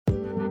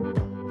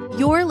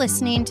You're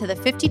listening to the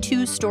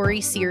 52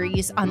 story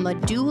series on the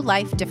Do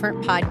Life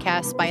Different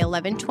podcast by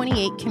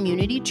 1128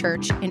 Community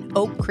Church in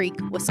Oak Creek,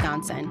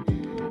 Wisconsin.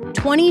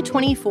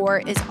 2024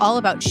 is all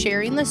about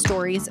sharing the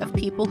stories of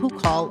people who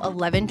call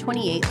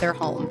 1128 their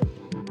home.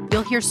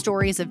 You'll hear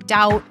stories of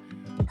doubt,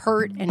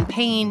 hurt, and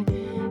pain.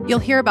 You'll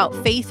hear about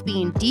faith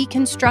being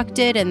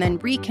deconstructed and then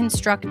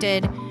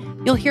reconstructed.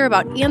 You'll hear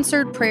about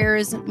answered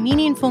prayers,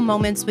 meaningful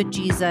moments with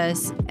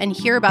Jesus, and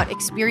hear about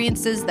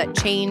experiences that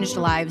changed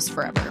lives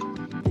forever.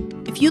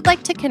 If you'd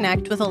like to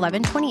connect with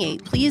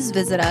 1128, please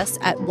visit us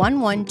at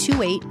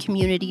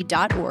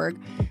 1128community.org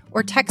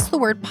or text the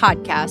word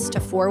podcast to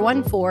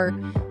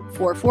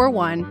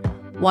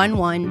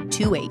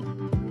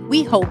 414-441-1128.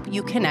 We hope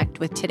you connect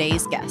with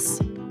today's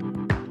guests.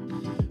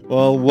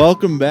 Well,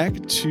 welcome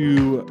back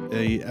to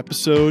an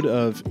episode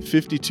of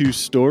 52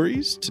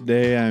 Stories.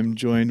 Today I'm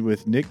joined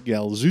with Nick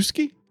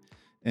Galezewski.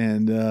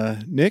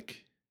 And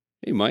Nick.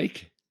 Hey,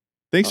 Mike.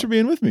 Thanks for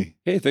being with me.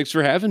 Hey, thanks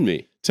for having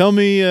me. Tell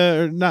me,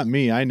 not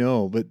me, I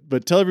know,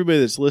 but tell everybody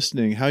that's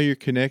listening how you're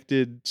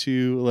connected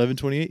to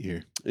 1128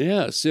 here.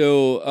 Yeah,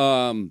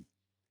 so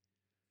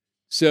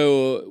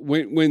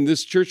when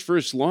this church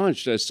first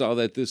launched, I saw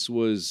that this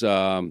was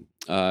going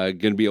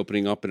to be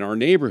opening up in our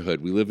neighborhood.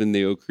 We live in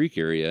the Oak Creek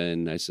area,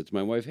 and I said to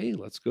my wife, "Hey,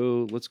 let's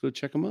go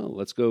check them out.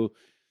 Let's go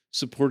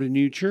support a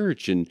new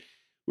church." And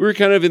we were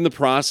kind of in the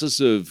process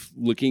of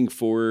looking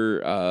for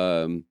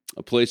a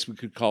place we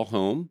could call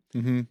home.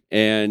 Mm-hmm.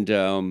 And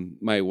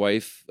my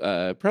wife,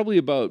 probably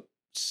about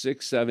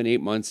 6, 7, 8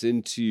 months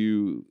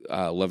into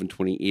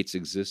 1128's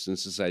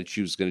existence, decided she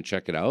was going to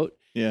check it out.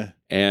 Yeah.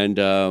 And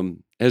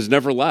has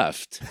never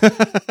left.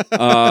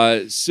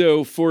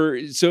 So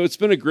it's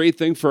been a great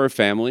thing for our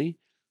family.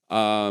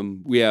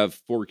 We have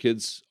 4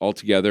 kids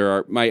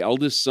altogether. My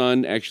eldest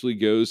son actually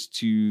goes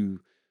to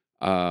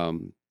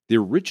the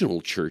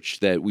original church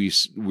that we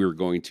were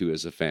going to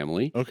as a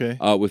family. Okay.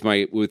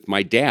 With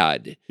my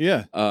dad.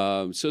 Yeah.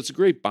 So it's a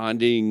great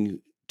bonding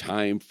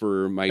time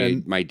for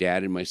my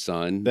dad and my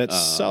son. That's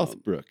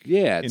Southbrook.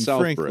 Yeah, it's in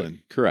Southbrook.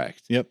 Franklin.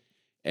 Correct. Yep.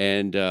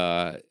 And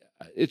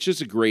it's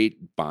just a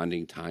great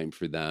bonding time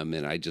for them,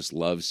 and I just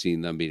love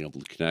seeing them being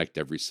able to connect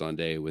every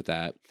Sunday with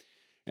that.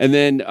 And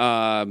then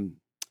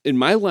in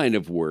my line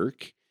of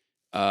work,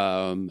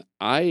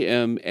 I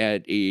am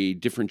at a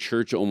different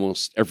church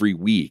almost every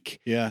week.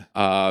 Yeah.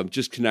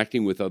 Just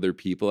connecting with other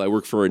people. I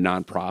work for a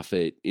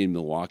nonprofit in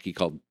Milwaukee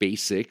called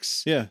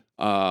Basics. Yeah.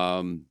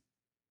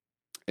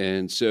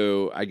 And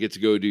so I get to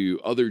go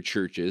to other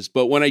churches.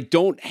 But when I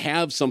don't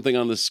have something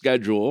on the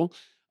schedule,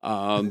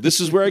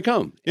 this is where I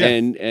come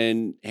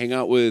and hang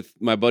out with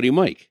my buddy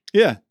Mike.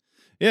 Yeah.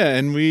 Yeah,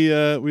 and we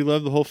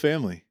love the whole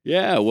family.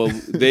 Yeah, well,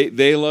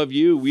 they love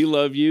you, we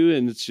love you,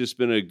 and it's just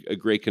been a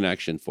great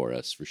connection for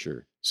us, for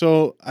sure.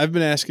 So I've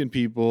been asking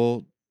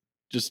people,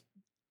 just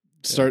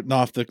starting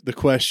off the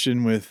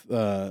question with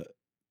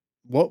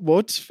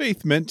what's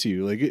faith meant to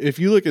you? Like, if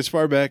you look as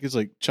far back as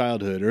like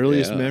childhood,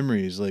 earliest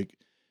memories, like,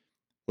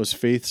 was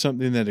faith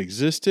something that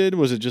existed?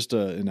 Was it just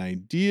an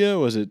idea?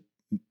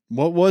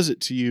 What was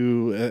it to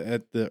you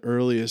at the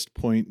earliest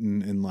point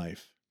in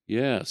life?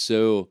 Yeah,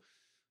 so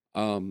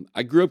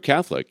I grew up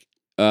Catholic.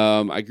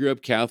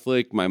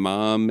 My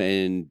mom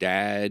and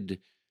dad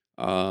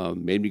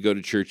made me go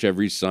to church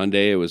every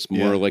Sunday. It was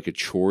more like a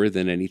chore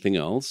than anything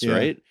else,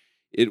 right?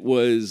 It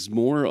was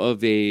more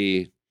of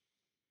a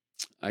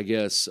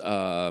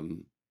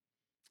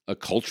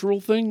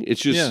cultural thing.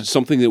 It's just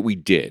something that we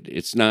did.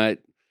 It's not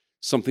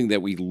something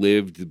that we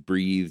lived,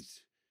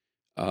 breathed.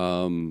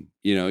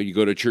 You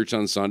go to church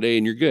on Sunday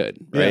and you're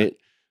good, right?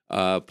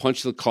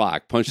 Punch the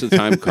clock, punch the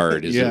time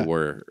card, as it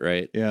were,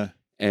 right? Yeah.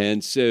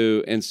 And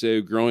so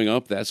growing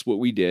up, that's what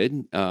we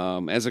did.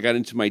 As I got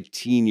into my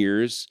teen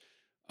years,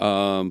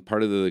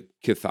 part of the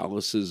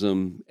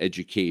Catholicism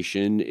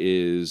education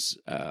is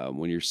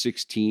when you're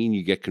 16,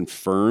 you get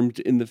confirmed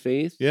in the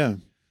faith. Yeah.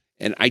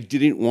 And I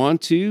didn't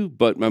want to,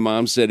 but my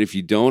mom said, if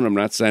you don't, I'm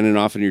not signing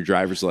off on your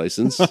driver's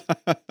license.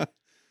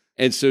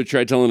 And so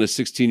try telling a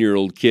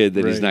 16-year-old kid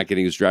that he's not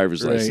getting his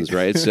driver's license,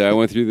 right? So I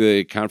went through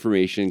the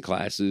confirmation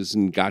classes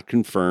and got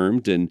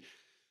confirmed and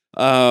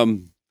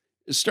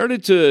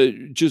started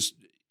to just,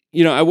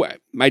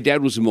 my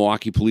dad was a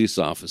Milwaukee police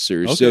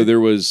officer. Okay. So there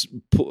was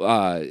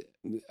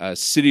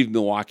city of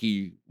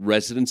Milwaukee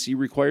residency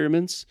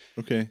requirements.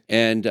 Okay.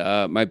 And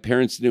my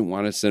parents didn't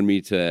want to send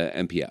me to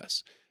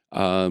MPS.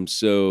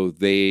 So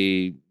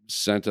they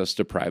sent us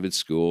to private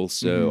school.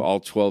 So all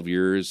 12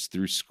 years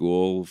through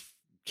school,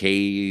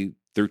 13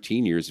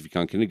 years if you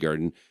count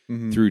kindergarten,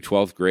 through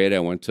 12th grade, I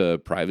went to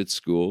private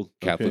school,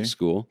 Catholic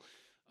school,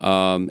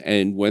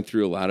 and went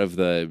through a lot of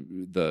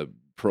the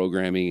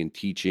programming and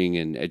teaching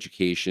and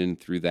education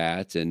through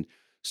that, and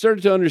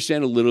started to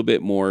understand a little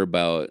bit more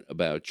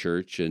about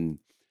church. And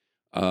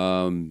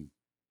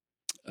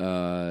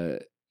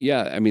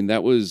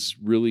that was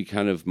really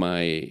kind of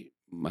my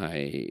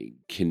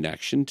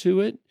connection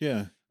to it.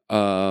 Yeah.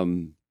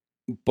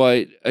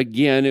 But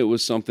again, it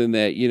was something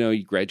that,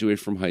 you graduate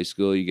from high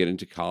school, you get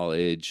into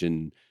college,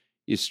 and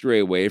you stray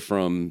away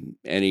from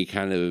any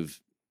kind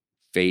of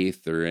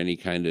faith or any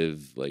kind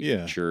of like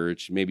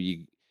church.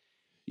 Maybe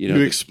you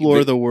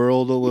explore the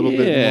world a little bit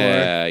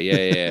more.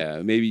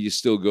 Yeah. Maybe you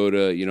still go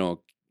to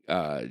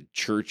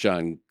church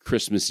on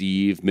Christmas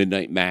Eve,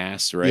 midnight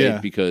mass, right? Yeah.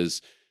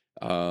 Because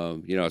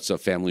it's a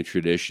family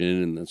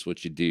tradition and that's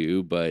what you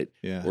do. But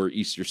or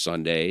Easter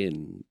Sunday,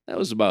 and that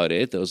was about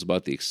it. That was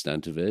about the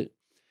extent of it.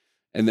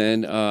 And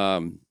then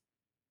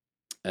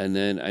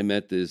I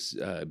met this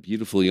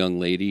beautiful young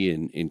lady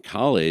in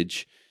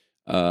college,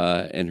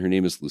 and her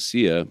name is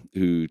Lucia,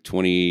 who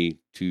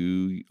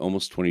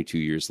almost 22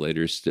 years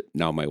later is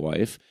now my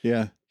wife.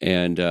 Yeah.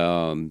 And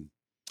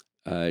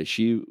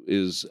she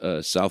is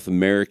South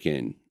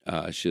American.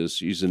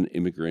 She's an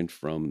immigrant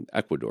from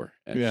Ecuador,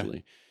 actually.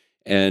 Yeah.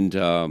 And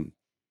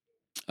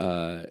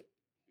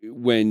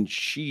when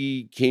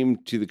she came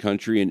to the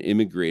country and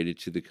immigrated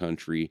to the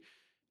country,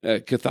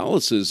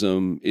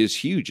 Catholicism is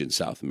huge in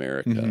South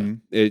America. Mm-hmm.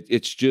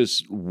 It's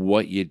just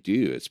what you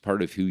do. It's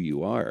part of who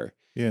you are.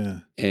 Yeah.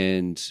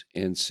 And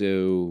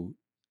so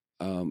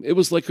it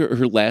was like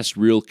her last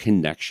real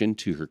connection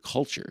to her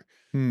culture.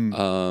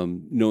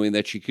 Knowing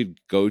that she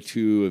could go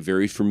to a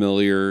very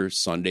familiar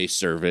Sunday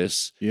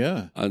service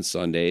on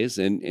Sundays,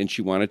 and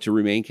she wanted to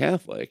remain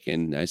Catholic.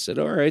 And I said,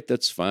 all right,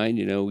 that's fine.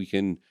 We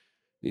can,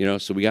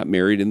 so we got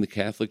married in the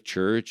Catholic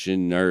Church,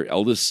 and our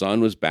eldest son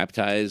was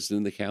baptized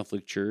in the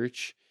Catholic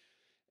Church.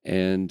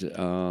 And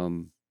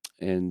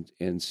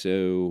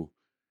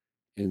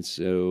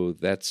so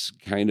that's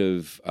kind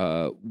of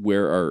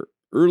where our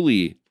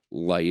early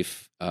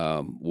life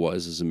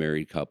was as a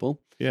married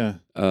couple. Yeah.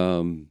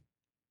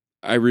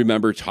 I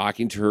remember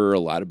talking to her a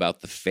lot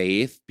about the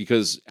faith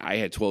because I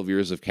had 12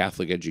 years of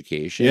Catholic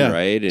education,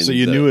 right? And so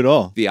you knew it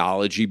all.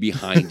 Theology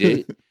behind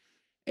it.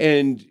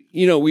 And,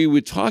 we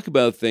would talk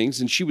about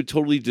things and she would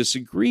totally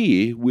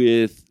disagree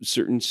with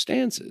certain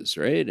stances,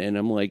 right? And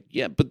I'm like,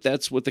 yeah, but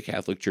that's what the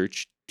Catholic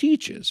Church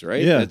teaches,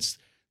 right? Yeah.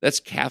 That's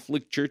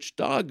Catholic Church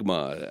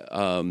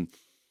dogma.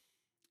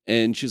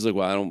 And she's like,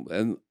 well, I don't,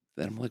 and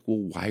I'm like, well,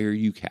 why are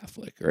you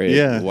Catholic, right?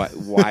 Yeah.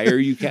 Why are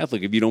you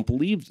Catholic if you don't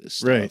believe this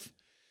stuff? Right.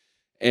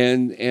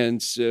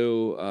 And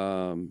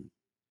so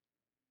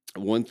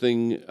one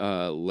thing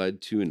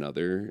led to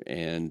another,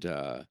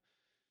 and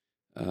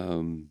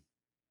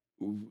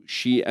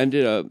she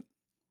ended up,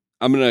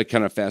 I'm going to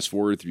kind of fast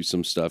forward through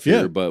some stuff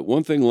here, but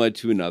one thing led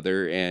to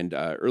another, and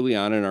early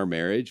on in our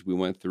marriage, we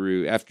went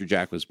through, after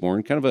Jack was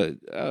born, kind of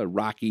a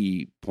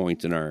rocky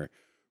point in our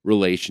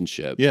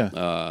relationship. Yeah.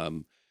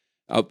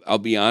 I'll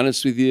be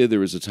honest with you,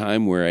 there was a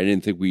time where I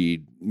didn't think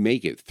we'd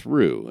make it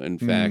through. In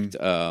fact,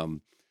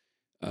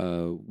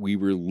 we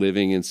were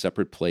living in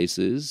separate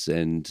places,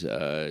 and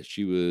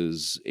she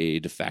was a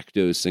de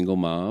facto single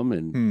mom,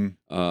 and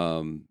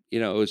it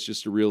was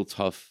just a real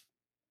tough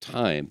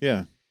time.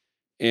 Yeah.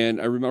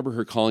 And I remember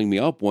her calling me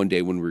up one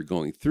day when we were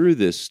going through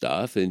this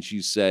stuff, and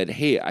she said,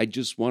 "Hey, I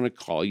just want to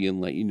call you and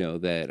let you know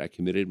that I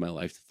committed my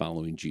life to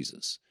following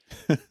Jesus."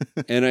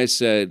 And I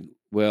said,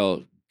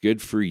 "Well,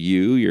 good for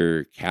you.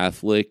 You're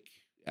Catholic.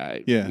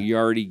 You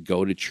already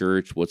go to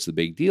church. What's the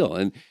big deal?"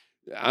 And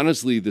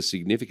honestly, the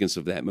significance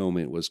of that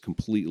moment was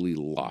completely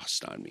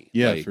lost on me.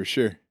 Yeah, for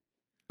sure.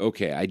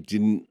 Okay, I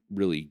didn't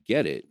really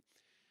get it.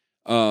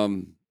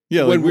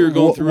 When we were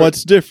going through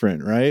what's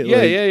different, right? Yeah,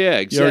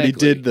 exactly. You already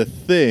did the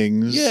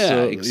things. Yeah,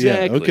 so,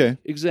 exactly. Yeah, okay.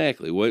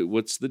 Exactly.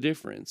 What's the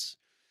difference?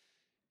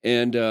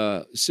 And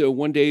so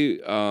one day,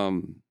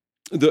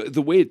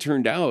 the way it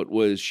turned out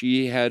was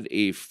she had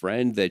a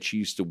friend that she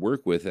used to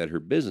work with at her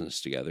business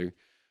together.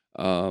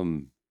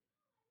 And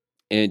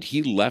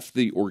he left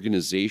the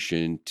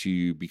organization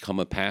to become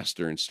a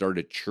pastor and start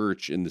a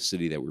church in the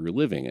city that we were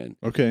living in.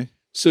 Okay.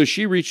 So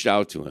she reached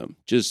out to him,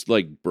 just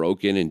like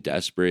broken and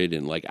desperate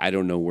and like, I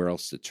don't know where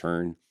else to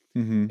turn.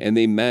 Mm-hmm. And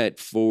they met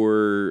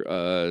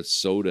for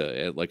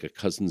soda at like a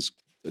cousin's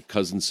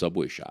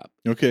Subway shop.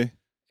 Okay.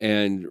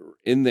 And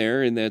in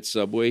that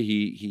Subway,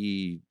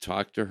 he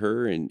talked to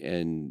her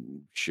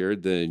and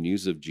shared the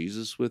news of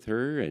Jesus with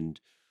her and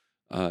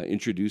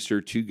introduced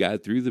her to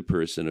God through the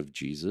person of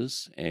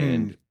Jesus.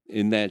 And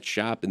in that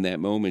shop, in that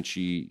moment,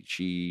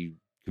 she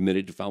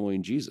committed to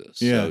following Jesus.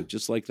 Yeah. So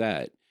just like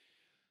that.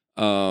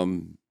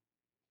 And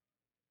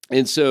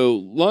so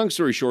long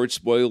story short,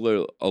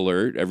 spoiler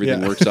alert,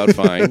 everything works out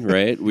fine,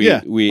 right?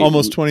 We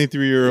almost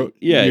 23 years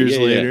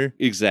later.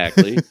 Yeah,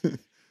 exactly.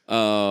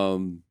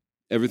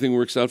 Everything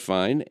works out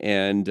fine.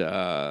 And,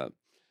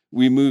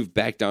 we moved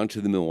back down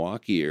to the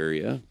Milwaukee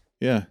area.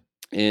 Yeah.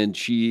 And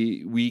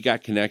we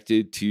got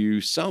connected to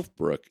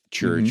Southbrook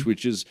Church,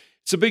 which it's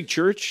a big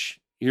church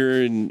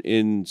here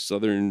in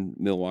southern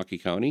Milwaukee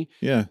County.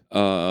 Yeah.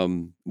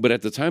 But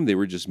at the time they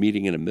were just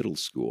meeting in a middle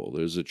school.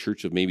 There was a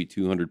church of maybe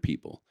 200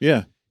 people.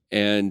 Yeah.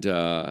 And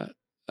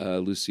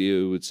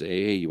Lucia would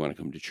say, "Hey, you want to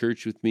come to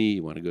church with me?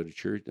 You want to go to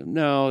church?"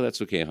 No,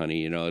 that's okay,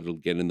 honey. It'll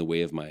get in the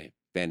way of my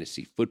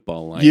fantasy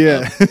football lineup.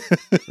 Yeah.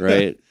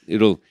 Right.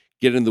 It'll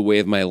get in the way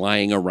of my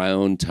lying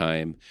around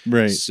time.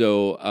 Right.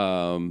 So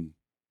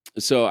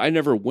I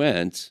never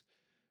went.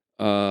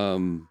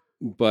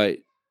 But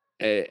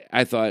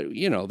I thought,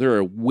 there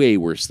are way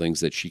worse things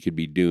that she could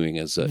be doing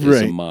as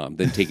a mom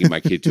than taking my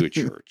kid to a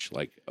church.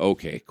 Like,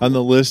 okay, cool. On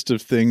the list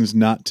of things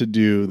not to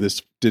do,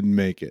 this didn't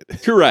make it.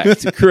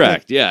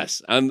 Correct.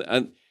 Yes.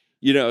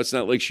 It's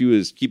not like she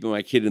was keeping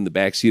my kid in the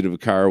backseat of a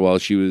car while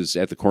she was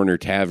at the corner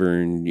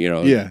tavern,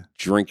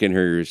 drinking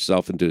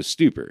herself into a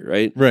stupor,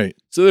 right? Right.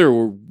 So there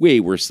were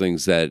way worse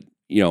things that,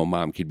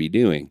 mom could be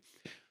doing.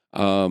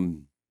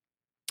 And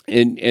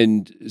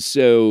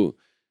so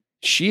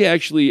she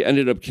actually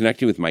ended up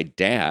connecting with my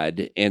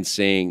dad and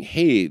saying,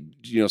 hey,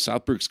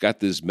 Southbrook's got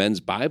this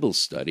men's Bible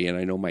study. And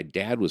I know my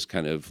dad was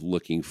kind of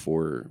looking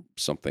for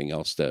something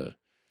else to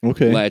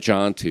latch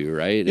onto,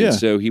 right? Yeah. And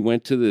so he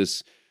went to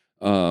this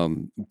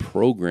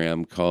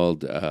program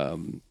called,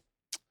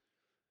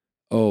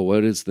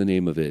 what is the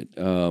name of it?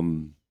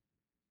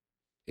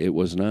 It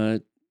was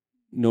not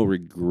No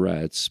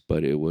Regrets,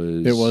 but it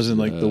was... It wasn't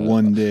like the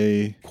one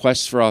day...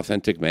 Quest for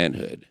Authentic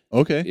Manhood.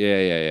 Okay.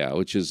 Yeah.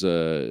 Which is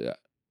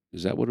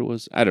is that what it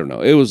was? I don't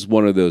know. It was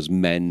one of those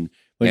manly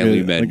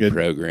men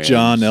programs.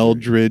 John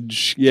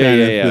Eldridge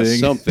kind of thing.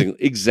 Something.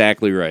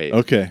 Exactly right.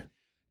 Okay.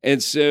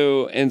 And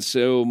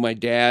so my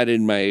dad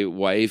and my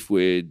wife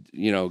would,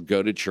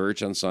 go to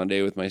church on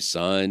Sunday with my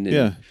son.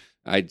 And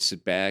I'd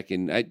sit back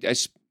and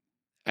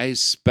I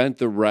spent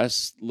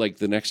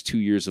the next 2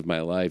 years of my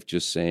life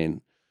just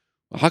saying,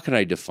 well, how can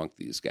I debunk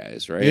these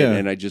guys, right? Yeah.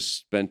 And I just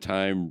spent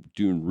time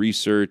doing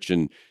research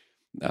and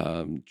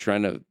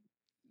trying to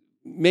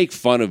make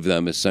fun of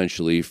them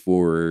essentially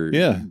for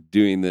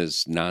doing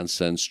this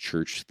nonsense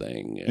church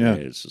thing. Yeah.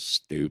 It's just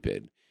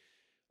stupid.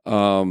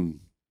 And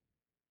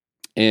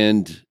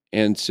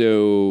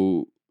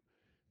so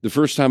the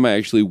first time I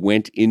actually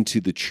went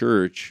into the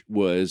church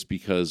was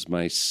because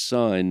my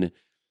son,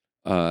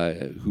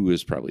 who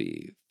was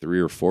probably 3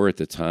 or 4 at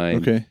the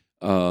time,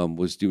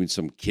 was doing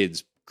some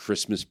kids'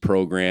 Christmas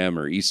program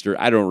or Easter.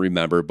 I don't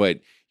remember,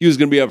 but he was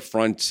going to be up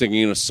front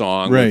singing a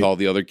song with all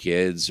the other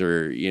kids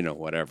or,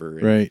 whatever.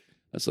 And right.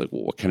 I was like,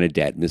 well, what kind of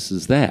dad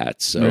misses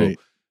that? So,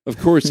 of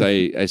course,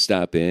 I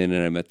stop in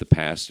and I met the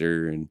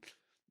pastor and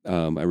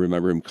I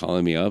remember him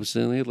calling me up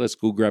saying, hey, let's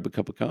go grab a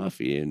cup of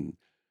coffee. And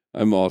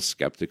I'm all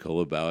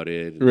skeptical about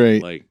it. And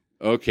right. Like,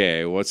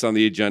 okay, what's on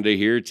the agenda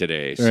here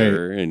today,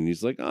 sir? And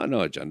he's like, oh,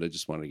 no agenda.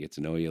 Just want to get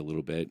to know you a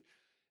little bit.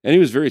 And he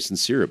was very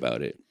sincere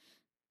about it.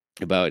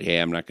 About, hey,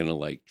 I'm not going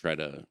to try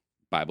to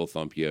Bible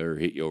thump you or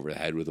hit you over the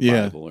head with a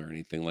Bible or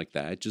anything like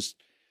that. Just,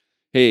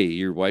 hey,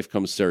 your wife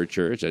comes to our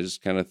church. I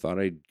just kind of thought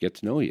I'd get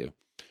to know you,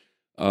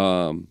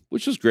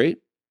 which was great,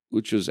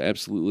 which was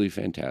absolutely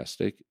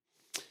fantastic.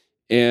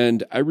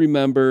 And I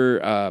remember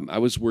I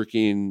was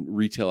working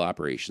retail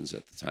operations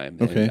at the time.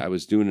 And I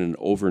was doing an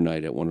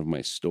overnight at one of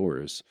my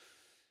stores.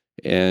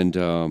 And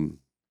I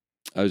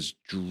was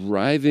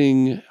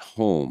driving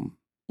home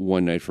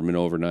one night from an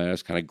overnight. I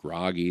was kind of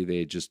groggy. They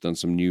had just done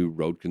some new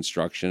road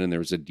construction and there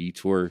was a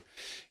detour.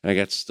 And I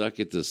got stuck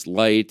at this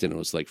light and it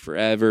was like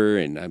forever.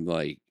 And I'm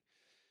like,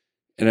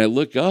 and I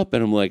look up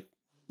and I'm like,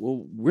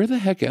 well, where the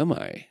heck am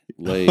I?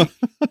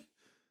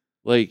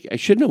 Like I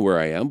should know where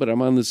I am, but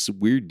I'm on this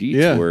weird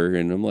detour.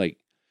 And I'm like,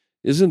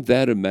 isn't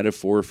that a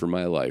metaphor for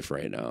my life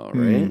right now?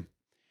 Right.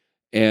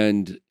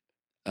 And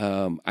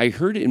I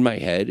heard it in my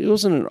head. It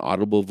wasn't an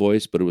audible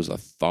voice, but it was a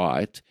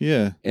thought.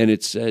 Yeah. And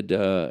it said,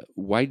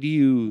 why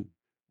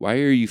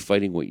are you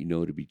fighting what you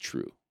know to be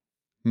true?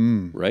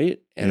 Right.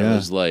 And I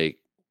was like,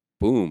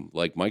 boom,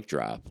 like mic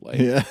drop.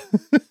 Like,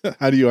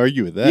 how do you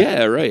argue with that?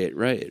 Yeah.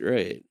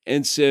 Right.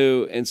 And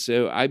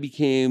so I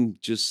became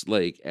just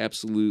like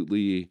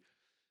absolutely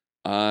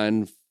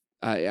on.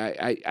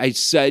 I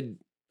said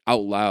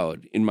out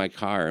loud in my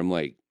car, I'm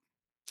like,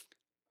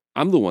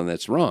 I'm the one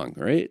that's wrong,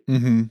 right?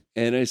 Mm-hmm.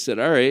 And I said,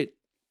 all right.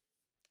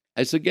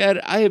 I said, God,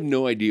 I have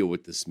no idea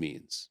what this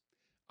means.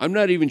 I'm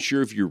not even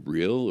sure if you're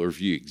real or if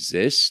you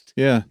exist.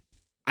 Yeah.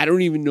 I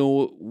don't even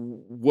know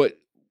what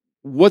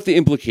the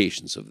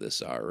implications of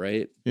this are,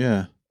 right?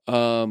 Yeah.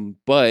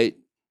 But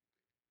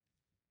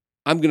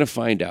I'm going to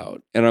find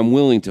out, and I'm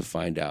willing to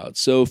find out.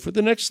 So for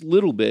the next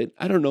little bit,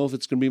 I don't know if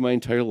it's going to be my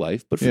entire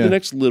life, but for the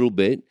next little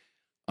bit,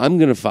 I'm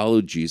going to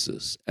follow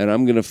Jesus, and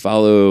I'm going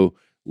to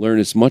learn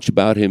as much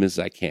about him as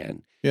I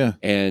can. Yeah.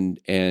 And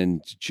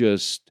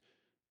just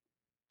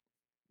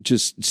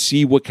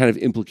see what kind of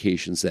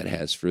implications that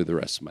has for the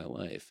rest of my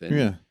life.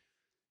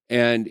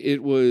 And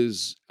it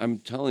was, I'm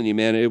telling you,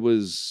 man, it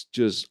was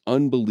just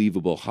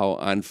unbelievable how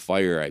on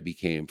fire I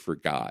became for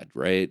God,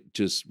 right?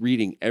 Just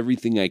reading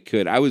everything I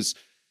could. I was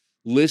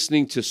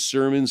listening to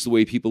sermons the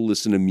way people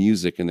listen to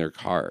music in their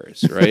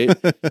cars, right?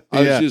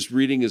 I was just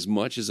reading as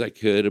much as I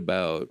could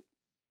about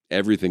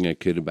everything I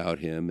could about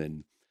him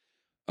and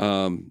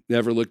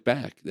never looked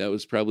back. That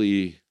was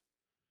probably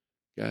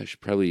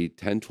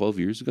 10, 12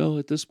 years ago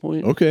at this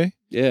point. Okay.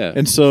 Yeah.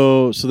 And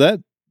so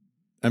that,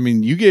 I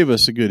mean, you gave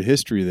us a good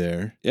history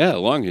there. Yeah, a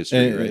long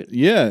history, right?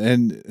 Yeah,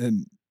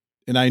 and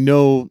I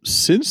know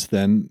since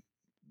then,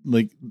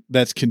 like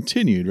that's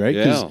continued, right?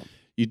 Yeah.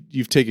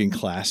 You've taken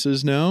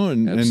classes now,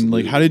 and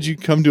like, how did you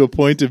come to a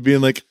point of being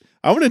like,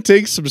 I want to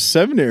take some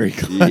seminary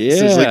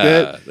classes Yeah, like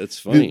that. that's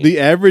funny. The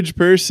average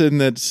person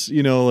that's,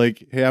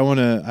 like, hey, I want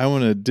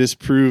to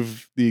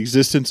disprove the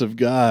existence of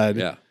God.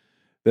 Yeah.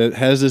 That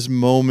has this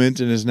moment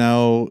and is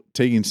now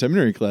taking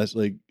seminary class.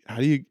 Like, how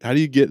do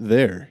you get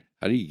there?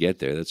 How do you get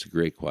there? That's a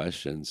great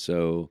question.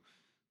 So,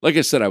 like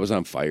I said, I was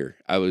on fire.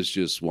 I was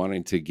just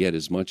wanting to get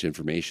as much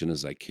information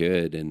as I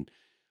could, and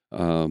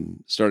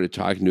started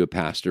talking to a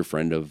pastor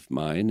friend of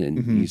mine,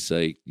 and he's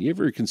like, "You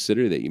ever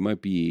consider that you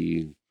might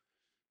be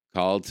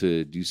called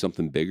to do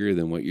something bigger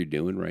than what you're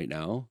doing right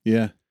now?"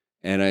 Yeah.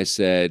 And I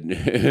said,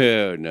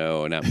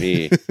 "No, not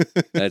me.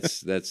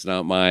 that's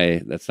not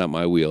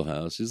my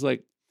wheelhouse." He's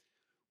like,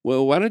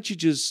 "Well, why don't you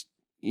just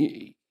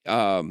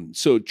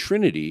so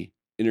Trinity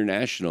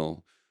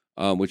International,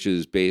 which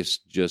is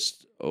based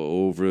just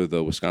over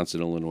the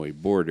Wisconsin-Illinois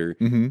border,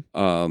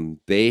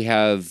 they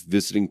have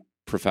visiting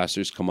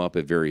professors come up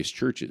at various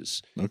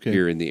churches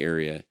here in the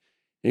area."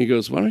 And he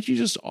goes, "Why don't you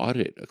just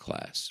audit a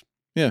class?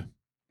 Yeah.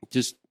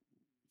 Just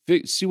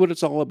see what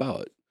it's all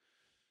about."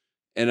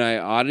 And I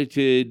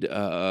audited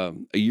a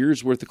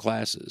year's worth of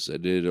classes. I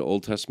did an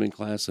Old Testament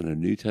class and a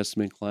New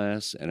Testament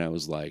class. And I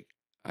was like,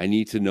 I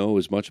need to know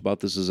as much about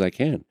this as I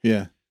can.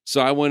 Yeah.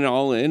 So I went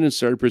all in and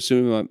started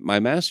pursuing my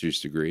master's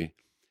degree,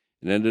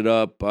 and ended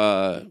up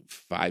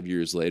 5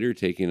 years later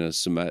taking a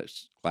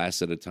semester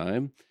class at a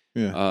time.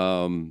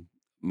 Yeah.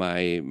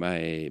 My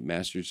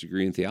master's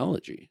degree in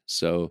theology.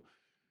 So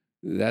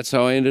that's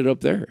how I ended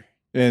up there.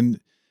 And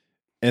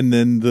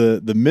then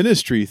the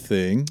ministry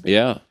thing.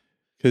 Yeah.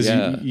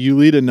 Because you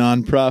lead a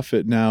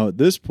nonprofit now at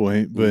this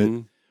point,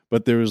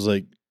 but there was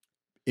like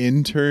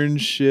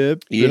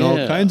internship and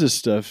all kinds of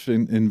stuff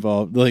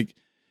involved. Like,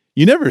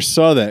 you never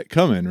saw that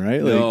coming,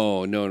 right? Like,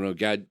 No.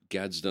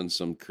 God's done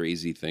some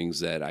crazy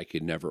things that I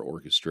could never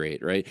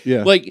orchestrate, right?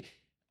 Yeah. Like,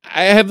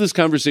 I have this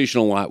conversation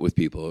a lot with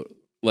people.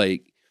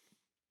 Like,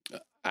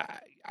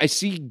 I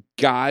see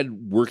God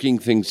working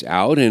things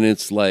out, and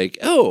it's like,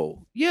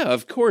 oh, yeah,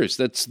 of course.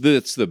 That's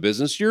the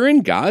business you're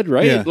in, God,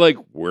 right? Yeah. Like,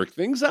 work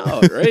things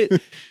out, right?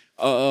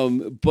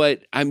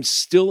 But I'm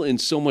still in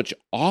so much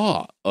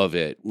awe of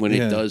it when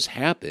it does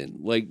happen.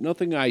 Like,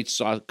 nothing I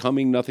saw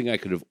coming, nothing I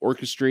could have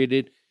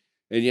orchestrated,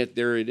 and yet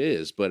there it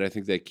is. But I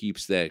think that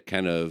keeps that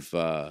kind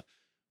of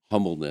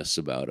humbleness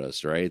about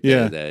us, right?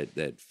 Yeah.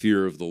 That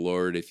fear of the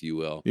Lord, if you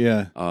will.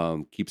 Yeah.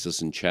 Keeps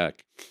us in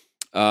check.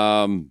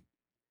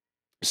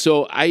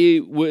 So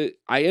I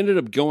ended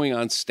up going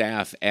on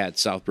staff at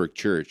Southbrook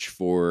Church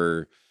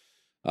for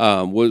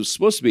what was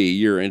supposed to be a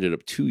year, ended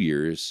up 2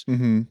 years,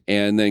 and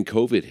then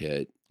COVID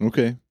hit.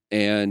 Okay.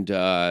 And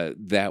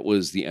that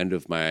was the end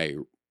of my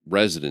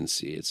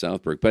residency at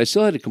Southbrook. But I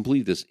still had to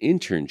complete this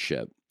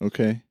internship.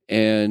 Okay.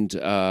 And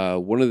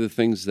one of the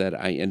things that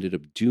I ended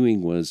up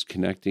doing was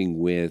connecting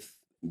with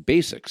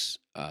Basics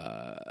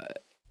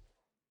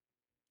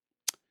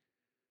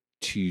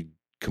to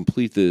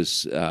complete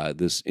this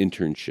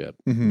internship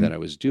that I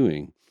was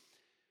doing.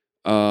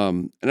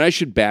 And I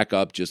should back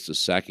up just a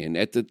second.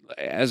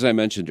 As I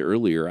mentioned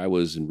earlier, I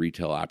was in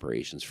retail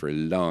operations for a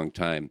long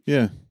time.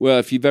 Yeah. Well,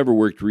 if you've ever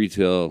worked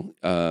retail,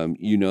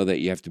 you know that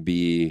you have to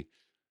be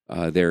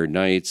there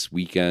nights,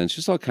 weekends,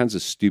 just all kinds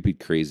of stupid,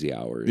 crazy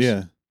hours.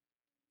 Yeah.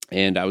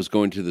 And I was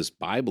going to this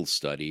Bible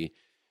study,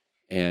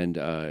 and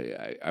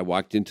I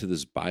walked into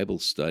this Bible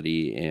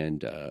study,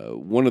 and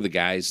one of the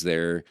guys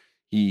there,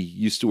 he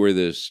used to wear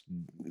this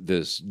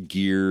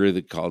gear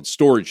that called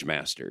Storage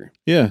Master.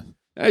 Yeah.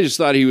 I just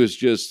thought he was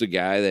just a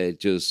guy that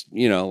just,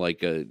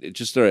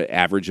 just an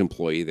average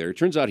employee there. It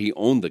turns out he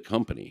owned the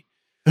company.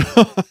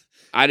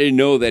 I didn't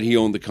know that he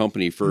owned the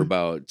company for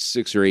about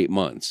 6 or 8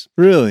 months.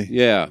 Really?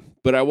 Yeah.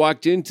 But I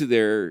walked into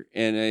there,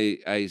 and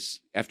I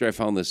after I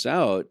found this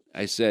out,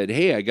 I said,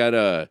 "Hey, I got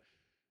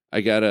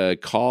a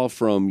call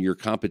from your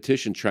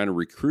competition trying to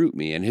recruit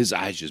me." And his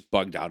eyes just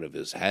bugged out of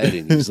his head,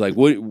 and he's like,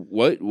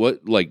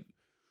 "What? Like?"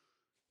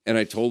 And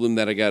I told him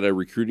that I got a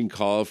recruiting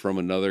call from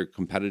another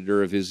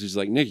competitor of his. He's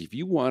like, "Nick, if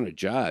you want a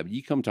job,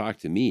 you come talk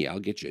to me. I'll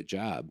get you a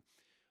job."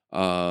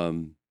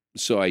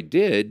 So I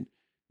did.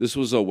 This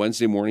was a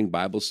Wednesday morning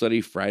Bible study.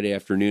 Friday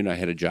afternoon, I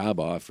had a job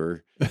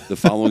offer. The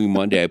following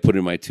Monday, I put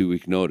in my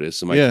 2-week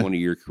notice, and my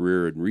 20-year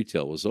career in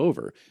retail was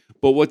over.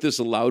 But what this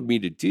allowed me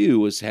to do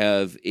was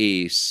have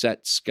a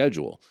set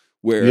schedule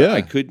where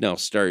I could now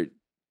start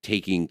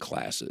taking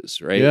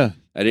classes, right? Yeah.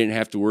 I didn't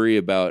have to worry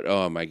about,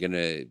 am I going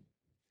to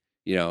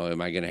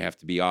have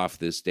to be off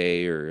this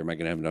day, or am I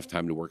going to have enough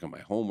time to work on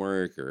my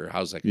homework, or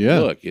how's that going to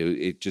look?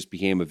 It just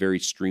became a very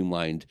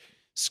streamlined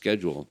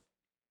schedule.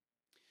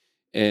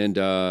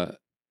 And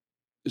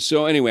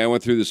so anyway, I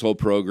went through this whole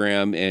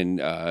program and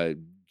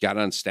got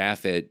on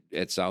staff at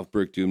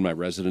Southbrook doing my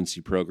residency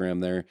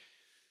program there.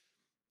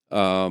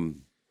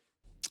 And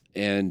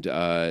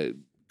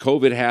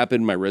COVID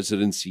happened. My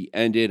residency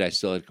ended. I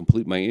still had to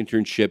complete my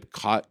internship,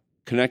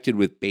 connected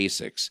with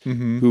Basics,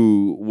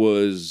 who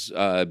was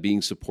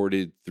being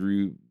supported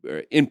through,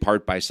 in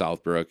part by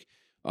Southbrook.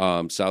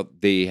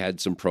 They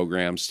had some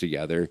programs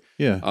together.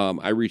 Yeah.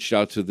 I reached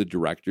out to the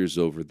directors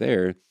over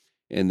there,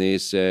 And they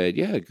said,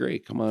 yeah,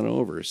 great, come on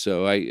over.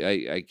 So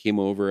I came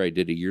over. I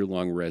did a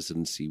year-long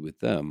residency with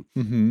them.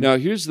 Mm-hmm. Now,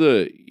 here's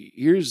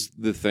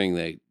the thing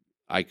that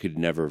I could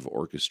never have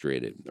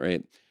orchestrated,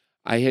 right?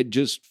 I had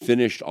just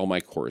finished all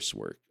my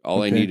coursework.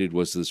 All I needed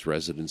was this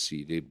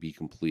residency to be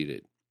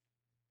completed.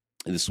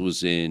 And this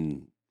was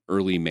in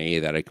early May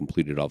that I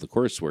completed all the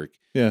coursework.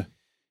 Yeah.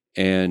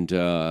 And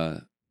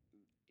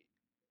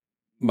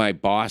my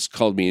boss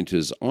called me into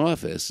his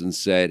office and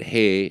said,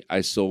 hey, I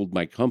sold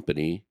my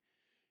company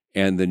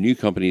and the new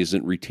company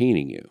isn't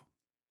retaining you.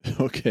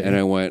 Okay. And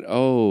I went,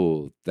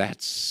 oh,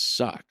 that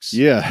sucks.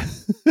 Yeah.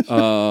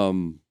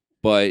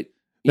 But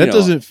that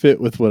doesn't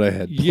fit with what I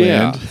had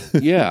planned.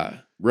 Yeah,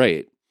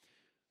 right.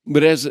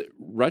 But as a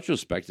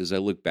retrospect, as I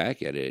look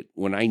back at it,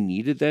 when I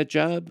needed that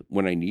job,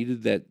 when I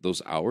needed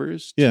those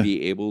hours to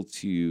be able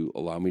to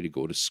allow me to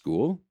go to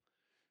school,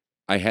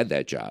 I had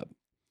that job.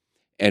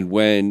 And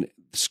when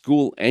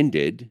school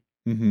ended,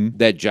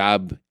 that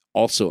job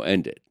also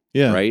ended.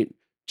 Yeah. Right?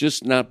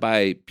 Just not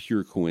by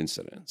pure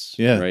coincidence.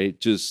 Yeah. Right?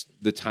 Just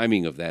the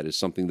timing of that is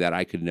something that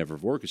I could never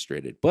have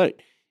orchestrated. But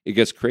it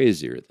gets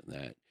crazier than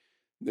that.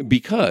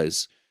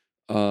 Because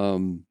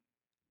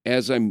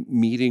as I'm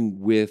meeting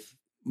with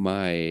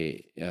my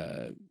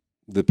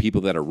the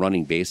people that are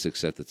running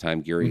Basics at the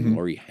time, Gary and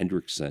Lori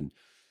Hendrickson,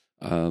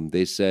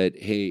 they said,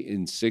 hey,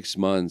 in 6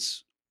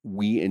 months,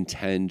 we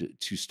intend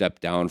to step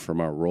down from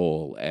our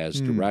role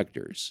as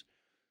directors.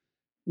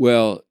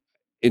 Well,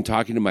 in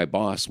talking to my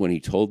boss, when he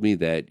told me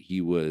that he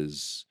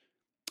was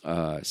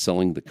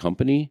selling the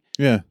company,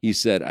 he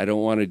said, I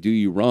don't want to do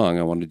you wrong.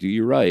 I want to do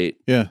you right.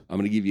 Yeah. I'm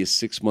going to give you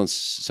 6 months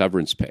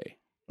severance pay.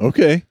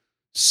 Okay.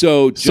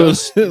 So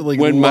just like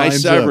when my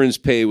lines severance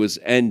pay was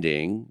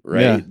ending,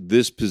 right, Yeah.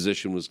 this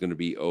position was going to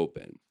be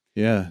open.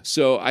 Yeah.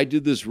 So I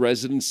did this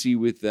residency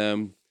with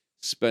them,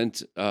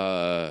 spent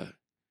a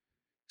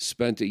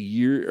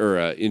year,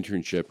 or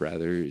internship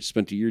rather,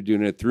 spent a year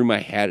doing it, threw my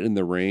hat in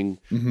the ring,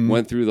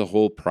 went through the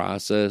whole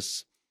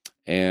process,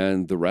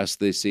 and the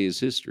rest, they say, is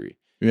history.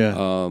 Yeah.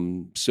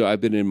 So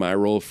I've been in my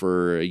role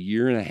for a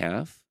year and a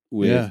half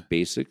with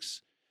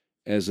Basics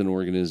as an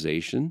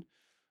organization.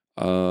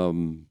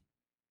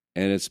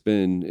 And it's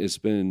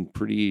been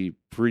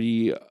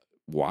pretty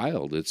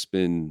wild. It's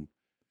been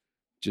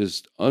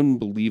just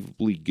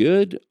unbelievably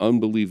good,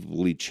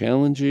 unbelievably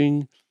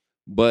challenging.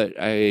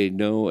 But I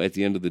know at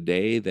the end of the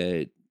day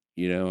that,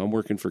 I'm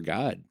working for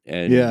God,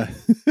 and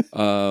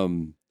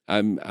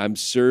I'm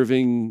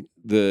serving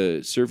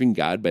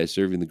God by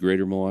serving the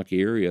greater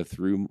Milwaukee area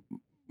through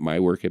my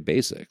work at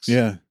Basics.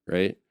 Yeah.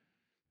 Right.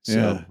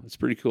 So it's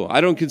pretty cool.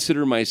 I don't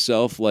consider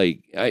myself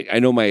I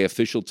know my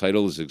official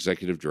title is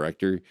executive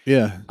director.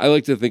 Yeah. I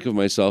like to think of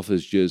myself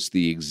as just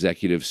the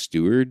executive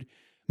steward,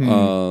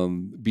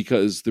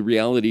 because the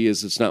reality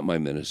is it's not my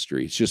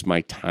ministry. It's just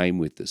my time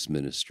with this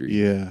ministry.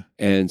 Yeah.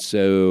 And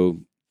so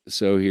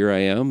here I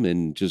am,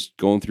 and just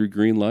going through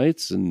green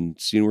lights and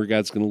seeing where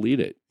God's going to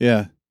lead it.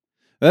 Yeah.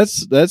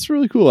 That's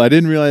really cool. I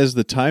didn't realize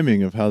the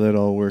timing of how that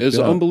all worked. It's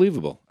out.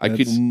 unbelievable. I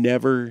could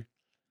never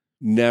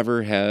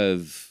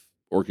have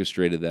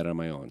orchestrated that on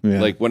my own. Yeah.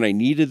 Like when I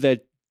needed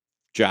that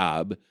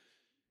job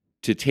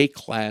to take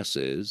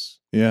classes,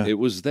 it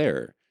was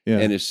there. Yeah.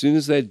 And as soon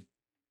as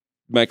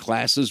my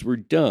classes were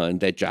done,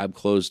 that job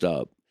closed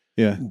up.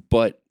 Yeah.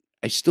 But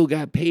I still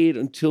got paid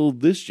until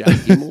this job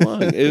came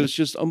along. It was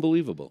just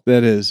unbelievable.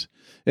 That is.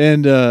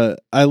 And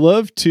I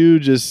love to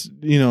just,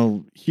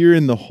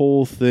 hearing the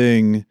whole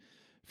thing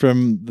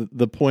from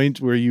the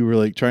point where you were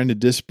like trying to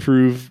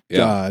disprove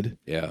God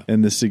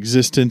and this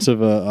existence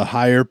of a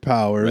higher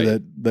power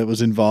that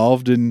was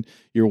involved in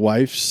your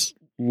wife's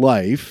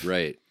life,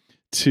 right,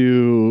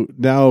 to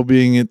now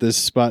being at this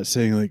spot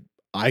saying like,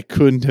 I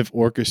couldn't have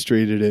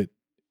orchestrated it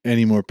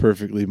any more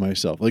perfectly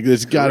myself. Like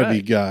it's got to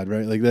be God,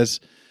 right? Like that's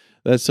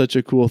such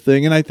a cool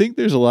thing. And I think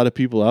there's a lot of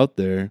people out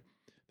there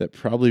that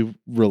probably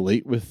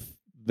relate with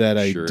that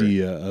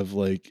idea of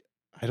like,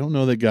 I don't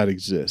know that God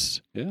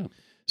exists. Yeah.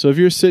 So if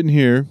you're sitting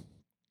here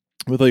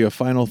with like a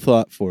final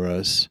thought for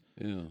us,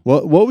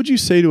 what would you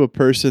say to a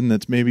person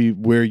that's maybe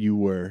where you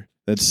were,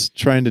 that's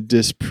trying to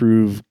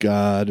disprove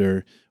God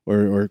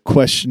or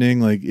questioning,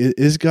 like,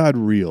 is God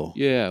real?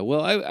 Yeah.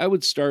 Well, I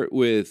would start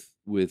with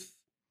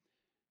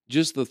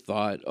just the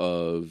thought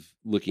of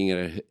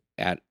looking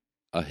at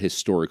a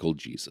historical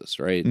Jesus,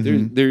 right?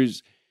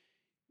 There's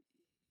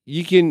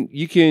you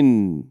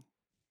can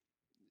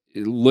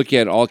look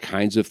at all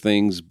kinds of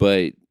things,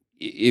 but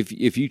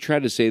if you try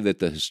to say that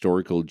the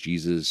historical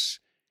Jesus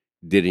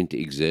didn't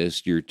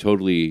exist, you're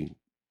totally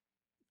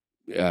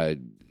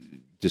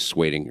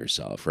dissuading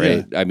yourself,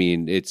 right? I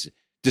mean, it's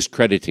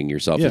discrediting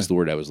yourself is the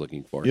word I was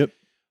looking for. Yep.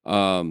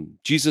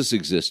 Jesus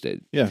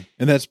existed. Yeah.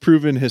 And that's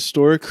proven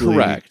historically.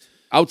 Correct.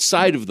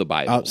 Outside of the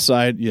Bible.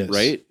 Outside, yes.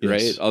 Right? Yes.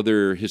 Right?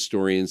 Other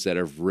historians that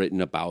have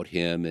written about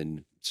him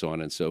and so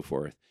on and so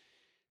forth.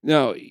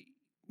 Now,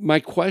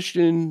 my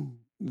question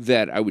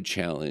that I would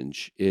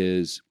challenge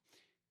is,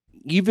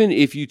 even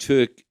if you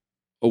took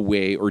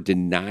away or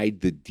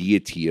denied the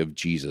deity of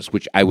Jesus,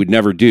 which I would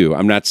never do,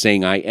 I'm not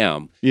saying I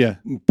am. Yeah.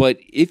 But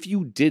if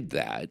you did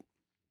that,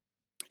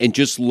 and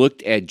just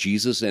looked at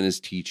Jesus and his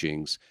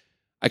teachings,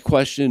 I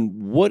question,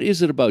 what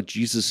is it about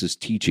Jesus's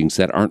teachings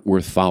that aren't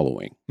worth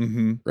following?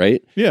 Mm-hmm.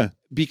 Right? Yeah.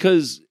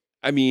 Because,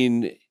 I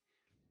mean,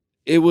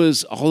 it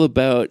was all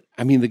about,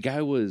 I mean, the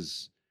guy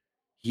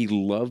he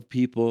loved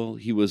people.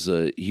 He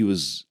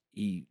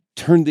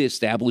turned the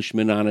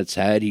establishment on its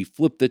head. He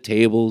flipped the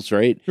tables,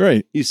 right?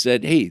 Right. He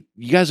said, hey,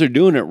 you guys are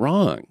doing it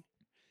wrong.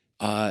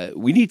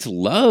 We need to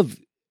love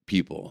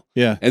people.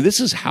 Yeah. And this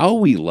is how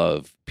we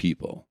love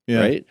people, Yeah.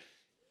 right?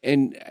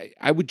 And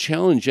I would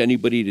challenge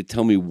anybody to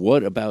tell me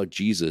what about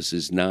Jesus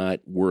is not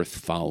worth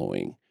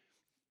following,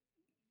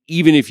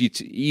 even if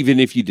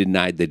you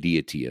denied the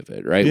deity of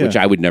it, right? Yeah. Which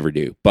I would never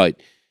do.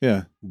 But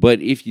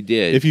if you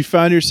did, if you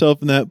found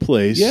yourself in that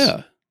place,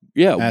 yeah,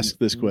 ask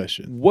this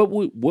question. What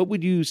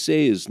would you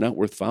say is not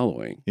worth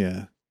following?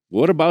 Yeah.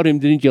 What about him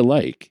didn't you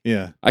like?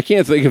 Yeah. I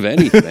can't think of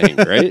anything,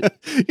 right?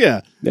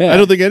 Yeah. I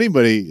don't think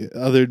anybody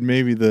other than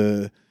maybe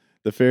the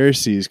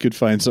Pharisees could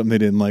find something they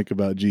didn't like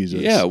about Jesus.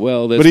 Yeah,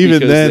 well, that's but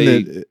even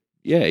then,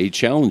 he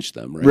challenged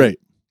them, right?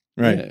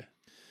 Right.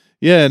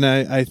 Yeah, and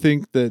I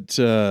think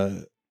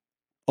that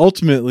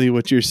ultimately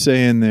what you're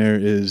saying there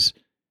is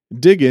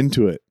dig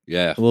into it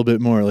a little bit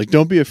more. Like,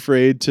 don't be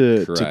afraid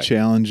to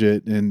challenge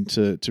it and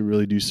to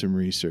really do some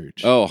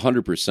research. Oh,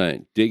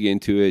 100%. Dig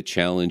into it,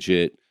 challenge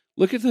it.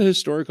 Look at the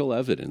historical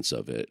evidence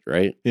of it,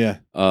 right? Yeah.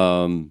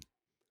 I'm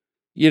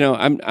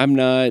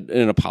not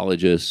an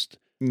apologist.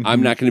 Mm-hmm.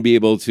 I'm not going to be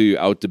able to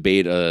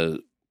out-debate a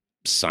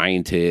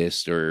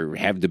scientist or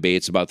have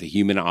debates about the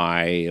human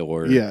eye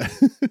or,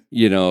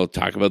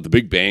 talk about the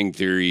Big Bang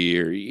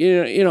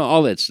Theory or,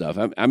 all that stuff.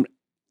 I'm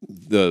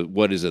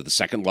the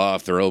second law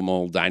of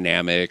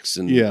thermodynamics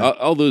and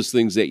all those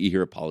things that you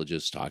hear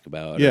apologists talk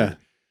about. Yeah.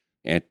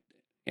 And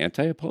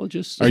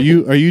anti-apologists. Are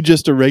you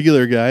just a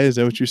regular guy? Is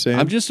that what you're saying?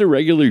 I'm just a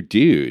regular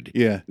dude.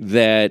 Yeah.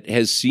 That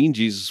has seen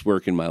Jesus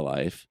work in my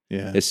life.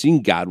 Yeah. Has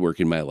seen God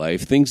work in my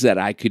life. Things that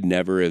I could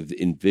never have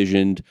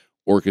envisioned,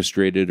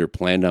 orchestrated, or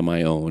planned on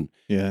my own.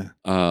 Yeah.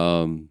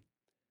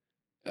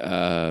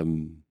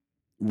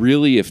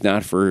 Really, if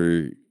not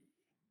for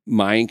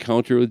my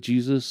encounter with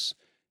Jesus,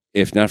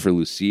 if not for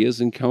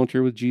Lucia's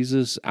encounter with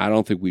Jesus, I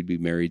don't think we'd be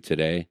married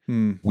today.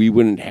 We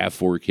wouldn't have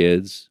 4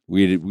 kids.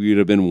 We'd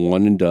have been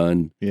one and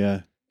done.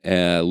 Yeah.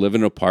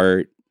 Living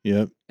apart.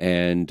 Yep.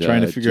 And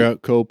trying to figure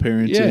out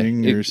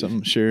co-parenting or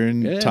something,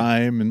 sharing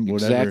time and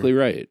whatever. Exactly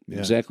right. Yeah.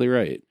 Exactly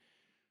right.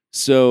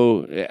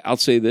 So I'll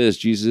say this,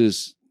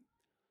 Jesus,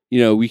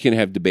 we can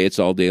have debates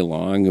all day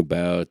long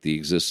about the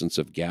existence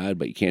of God,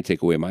 but you can't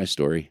take away my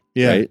story.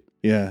 Yeah. Right?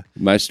 Yeah.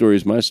 My story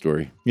is my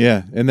story.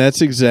 Yeah. And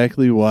that's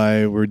exactly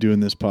why we're doing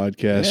this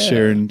podcast,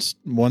 sharing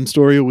one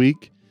story a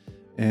week.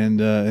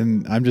 And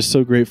I'm just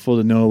so grateful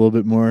to know a little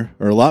bit more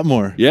or a lot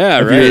more of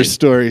your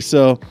story.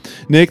 So,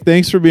 Nick,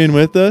 thanks for being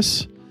with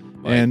us.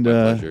 My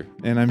pleasure.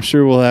 And I'm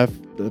sure we'll have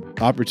the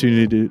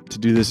opportunity to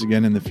do this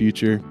again in the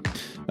future.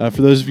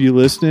 For those of you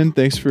listening,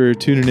 thanks for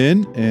tuning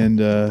in.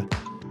 And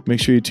make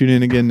sure you tune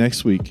in again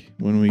next week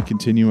when we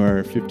continue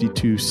our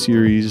 52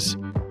 series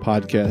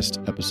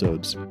podcast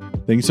episodes.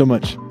 Thank you so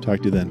much. Talk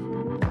to you then.